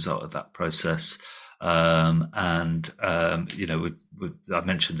as a result of that process. I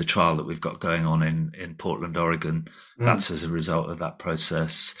mentioned the trial that we've got going on in Portland, Oregon. That's as a result of that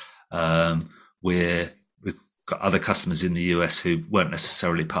process. We've got other customers in the US who weren't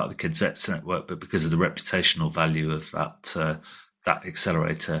necessarily part of the KidsX network, but because of the reputational value of that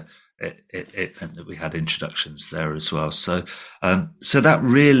accelerator, it meant that we had introductions there as well. So that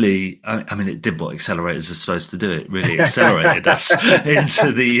really, it did what accelerators are supposed to do. It really accelerated us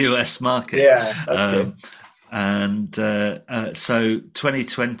into the US market. Yeah. So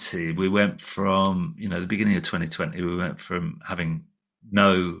 2020, we went from, the beginning of 2020, we went from having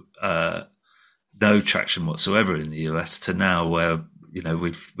no traction whatsoever in the US to now where,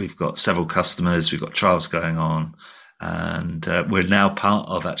 we've got several customers, we've got trials going on. And we're now part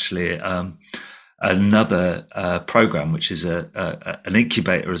of actually another program, which is an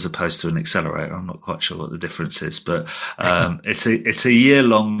incubator as opposed to an accelerator. I'm not quite sure what the difference is, but it's a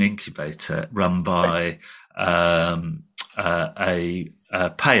year-long incubator run by a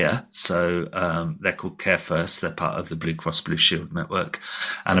payer. So they're called Care First. They're part of the Blue Cross Blue Shield network,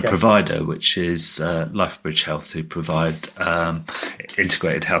 and a provider, which is LifeBridge Health, who provide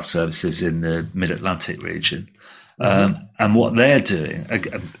integrated health services in the Mid-Atlantic region. And what they're doing,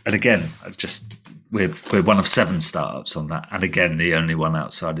 and again, we're one of 7 startups on that, and again, the only one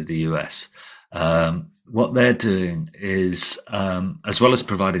outside of the US. What they're doing is, as well as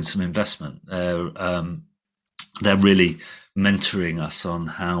providing some investment, they're really mentoring us on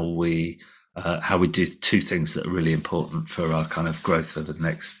how we do 2 things that are really important for our kind of growth over the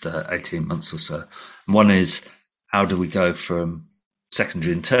next 18 months or so. One is, how do we go from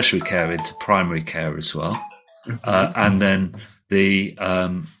secondary and tertiary care into primary care as well? And then the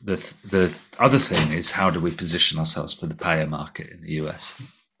other thing is, how do we position ourselves for the payer market in the US?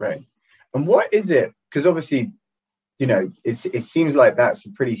 Right. And what is it? Because obviously, it seems like that's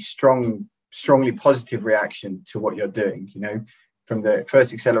a pretty strongly positive reaction to what you're doing. From the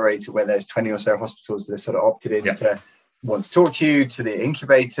first accelerator where there's 20 or so hospitals that have sort of opted in to want to talk to you, to the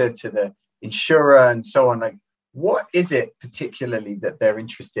incubator, to the insurer, and so on. Like, what is it particularly that they're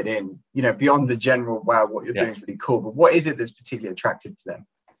interested in, beyond the general, wow, what you're doing is really cool, but what is it that's particularly attractive to them?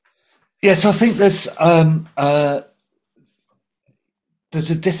 Yeah, so I think there's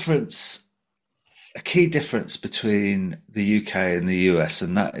there's a key difference between the UK and the US,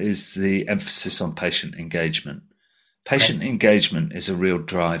 and that is the emphasis on patient engagement. Patient engagement is a real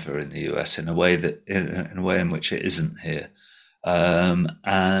driver in the US in a way in which it isn't here,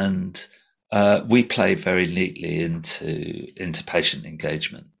 and we play very neatly into patient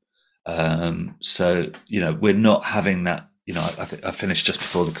engagement. So we're not having that. I think I finished just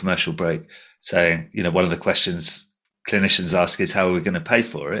before the commercial break saying, one of the questions clinicians ask is how are we going to pay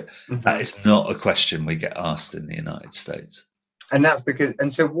for it? Mm-hmm. That is not a question we get asked in the United States. And that's because,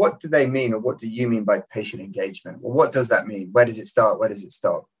 and so what do they mean, or what do you mean by patient engagement? Well, what does that mean? Where does it start? Where does it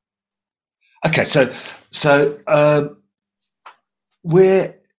stop? Okay, so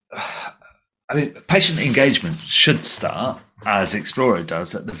patient engagement should start, as Xploro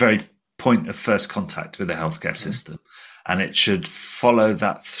does, at the very point of first contact with the healthcare system, and it should follow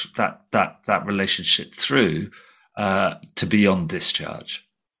that relationship through to beyond discharge.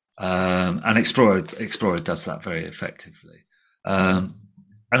 And Xploro does that very effectively. And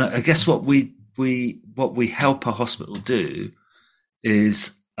I guess what we help a hospital do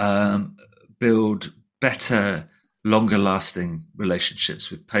is build better, longer lasting relationships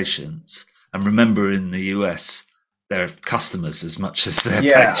with patients. And remember, in the US, they're customers as much as they're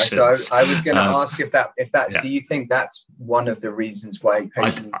patients. So I was going to ask if that do you think that's one of the reasons why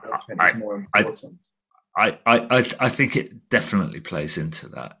patient engagement is more important? I think it definitely plays into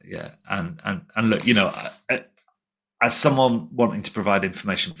that. Yeah. And look, as someone wanting to provide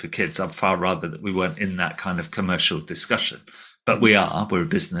information for kids, I'd far rather that we weren't in that kind of commercial discussion, but we're a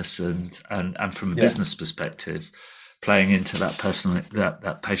business, and from a business perspective, playing into that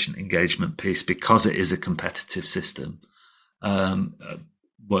that patient engagement piece, because it is a competitive system,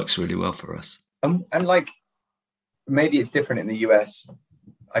 works really well for us. And like, maybe it's different in the US.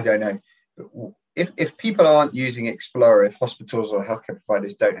 I don't know. But if people aren't using Xploro, if hospitals or healthcare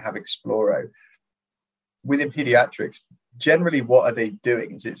providers don't have Xploro, within pediatrics, generally, what are they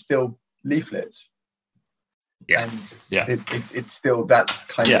doing? Is it still leaflets? Yeah, and it's still, that's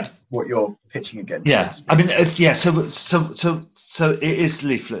kind of what you're pitching against. Yeah, I mean, so it is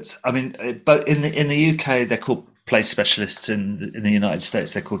leaflets. I mean, but in the UK, they're called place specialists. In the United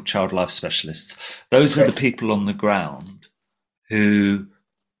States, they're called child life specialists. Those are the people on the ground who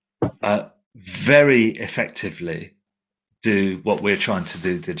very effectively do what we're trying to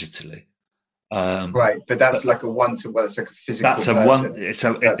do digitally. Right, but that's like a one-to-one. It's like a physical. That's a person. It's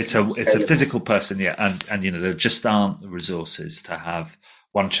a physical person, yeah, and there just aren't the resources to have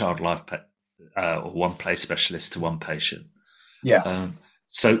one child life or one play specialist to one patient. Yeah.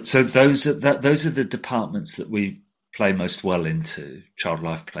 So those are the departments that we play most well into: child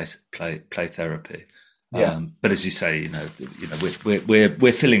life, play therapy. Yeah. But as you say,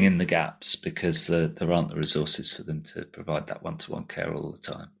 we're filling in the gaps because there aren't the resources for them to provide that one-to-one care all the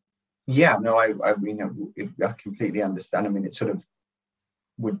time. Yeah, no, I completely understand. I mean, it sort of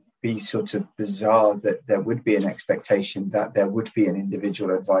would be sort of bizarre that there would be an expectation that there would be an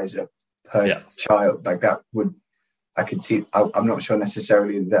individual advisor per child. Like that would, I could see, I'm not sure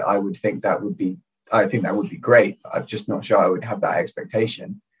necessarily that I would think that would be, I think that would be great. I'm just not sure I would have that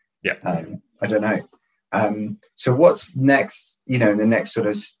expectation. Yeah. I don't know. So what's next, in the next sort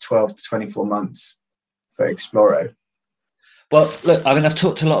of 12 to 24 months for Xploro? Well, look, I mean, I've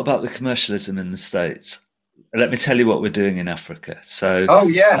talked a lot about the commercialism in the States. Let me tell you what we're doing in Africa. So,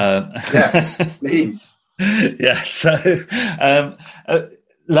 please. Yeah. So,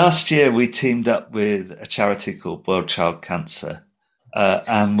 last year we teamed up with a charity called World Child Cancer,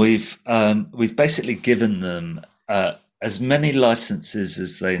 and we've basically given them as many licenses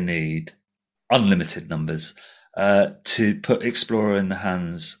as they need, unlimited numbers, to put Xploro in the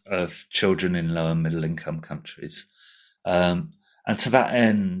hands of children in low and middle income countries. And to that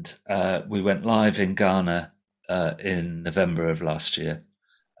end, we went live in Ghana in November of last year.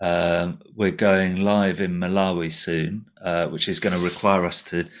 We're going live in Malawi soon, which is going to require us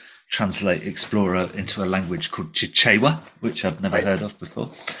to translate Xploro into a language called Chichewa, which I've never heard of before.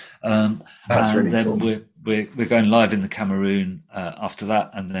 That's really then cool. We're going live in the Cameroon after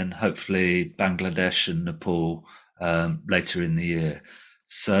that, and then hopefully Bangladesh and Nepal later in the year.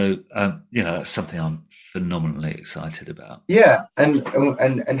 So that's something I'm phenomenally excited about. Yeah,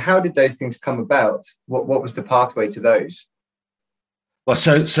 and how did those things come about? What was the pathway to those? Well,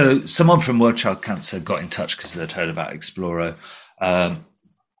 so someone from World Child Cancer got in touch because they'd heard about Xploro,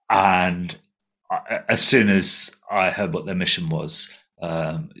 and as soon as I heard what their mission was,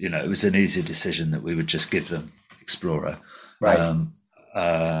 it was an easy decision that we would just give them Xploro. Right.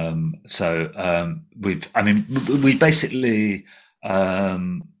 We basically.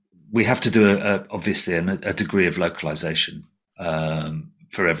 We have to do obviously a degree of localization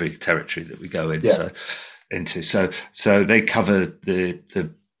for every territory that we go in. So they cover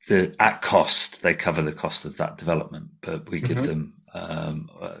the at cost. They cover the cost of that development, but we give them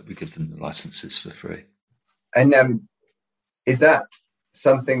the licenses for free. And is that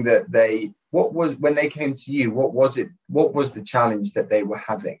something that when they came to you, what was the challenge that they were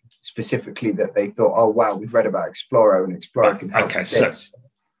having specifically that they thought, oh wow, we've read about Xploro and Xploro can help with this?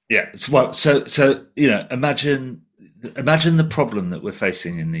 So imagine the problem that we're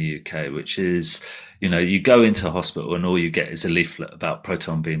facing in the UK, which is, you go into a hospital and all you get is a leaflet about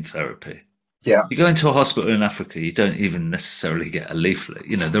proton beam therapy. Yeah. You go into a hospital in Africa, you don't even necessarily get a leaflet.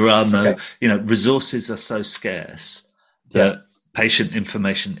 There are no, resources are so scarce that patient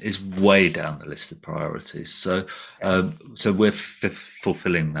information is way down the list of priorities. So we're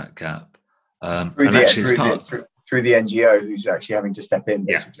fulfilling that gap. Through the NGO who's actually having to step in,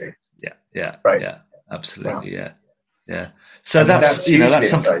 basically. Yeah. Right. Yeah. Absolutely. Wow. Yeah. So that's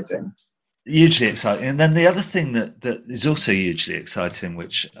something exciting. Hugely exciting. And then the other thing that is also hugely exciting,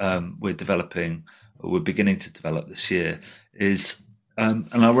 which we're beginning to develop this year, is, and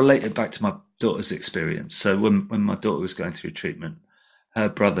I'll relate it back to my daughter's experience. So when my daughter was going through treatment, her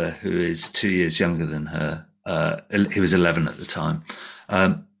brother, who is 2 years younger than her, he was 11 at the time,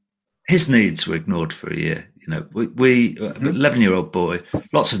 his needs were ignored for a year. 11-year-old boy,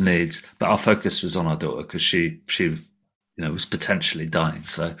 lots of needs, but our focus was on our daughter because she was potentially dying.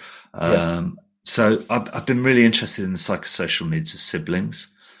 So I've been really interested in the psychosocial needs of siblings.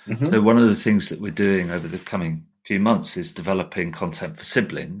 Mm-hmm. So one of the things that we're doing over the coming few months is developing content for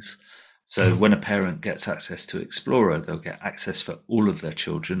siblings. So when a parent gets access to Xploro, they'll get access for all of their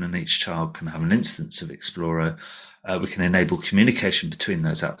children, and each child can have an instance of Xploro. We can enable communication between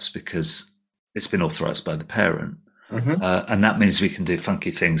those apps because it's been authorized by the parent. Mm-hmm. And that means we can do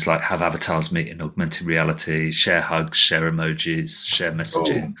funky things like have avatars meet in augmented reality, share hugs, share emojis, share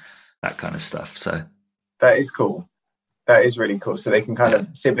messaging, that kind of stuff. So that is cool. That is really cool. So they can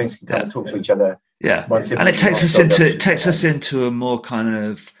siblings can kind of talk to each other. Yeah. And it takes us into a more kind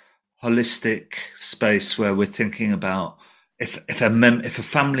of holistic space where we're thinking about if a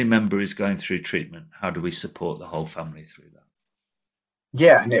family member is going through treatment, how do we support the whole family through that?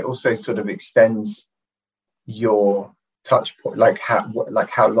 Yeah, and it also sort of extends your touch point, like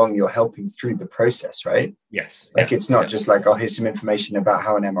how long you're helping through the process, right? Yes. It's not just like, oh, here's some information about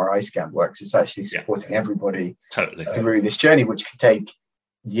how an MRI scan works. It's actually supporting everybody through this journey, which could take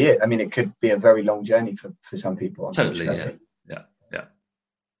years. I mean, it could be a very long journey for some people. Totally. Yeah.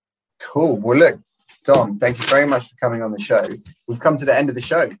 Cool. Well, look, Dom, thank you very much for coming on the show. We've come to the end of the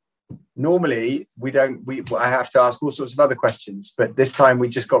show. Normally I have to ask all sorts of other questions, but this time we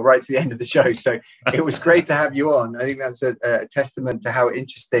just got right to the end of the show. So it was great to have you on. I think that's a testament to how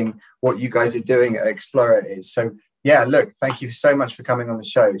interesting what you guys are doing at Xploro is. So yeah, look, thank you so much for coming on the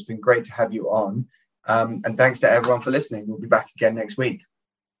show. It's been great to have you on. And thanks to everyone for listening. We'll be back again next week.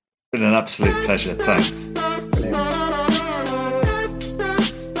 It's been an absolute pleasure. Thanks. Brilliant.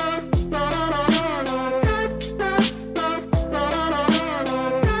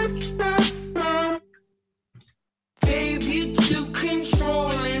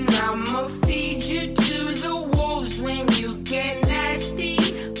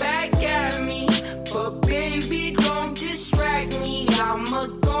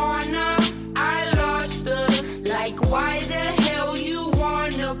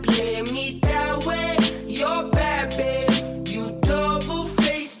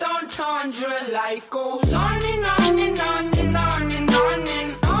 Life goes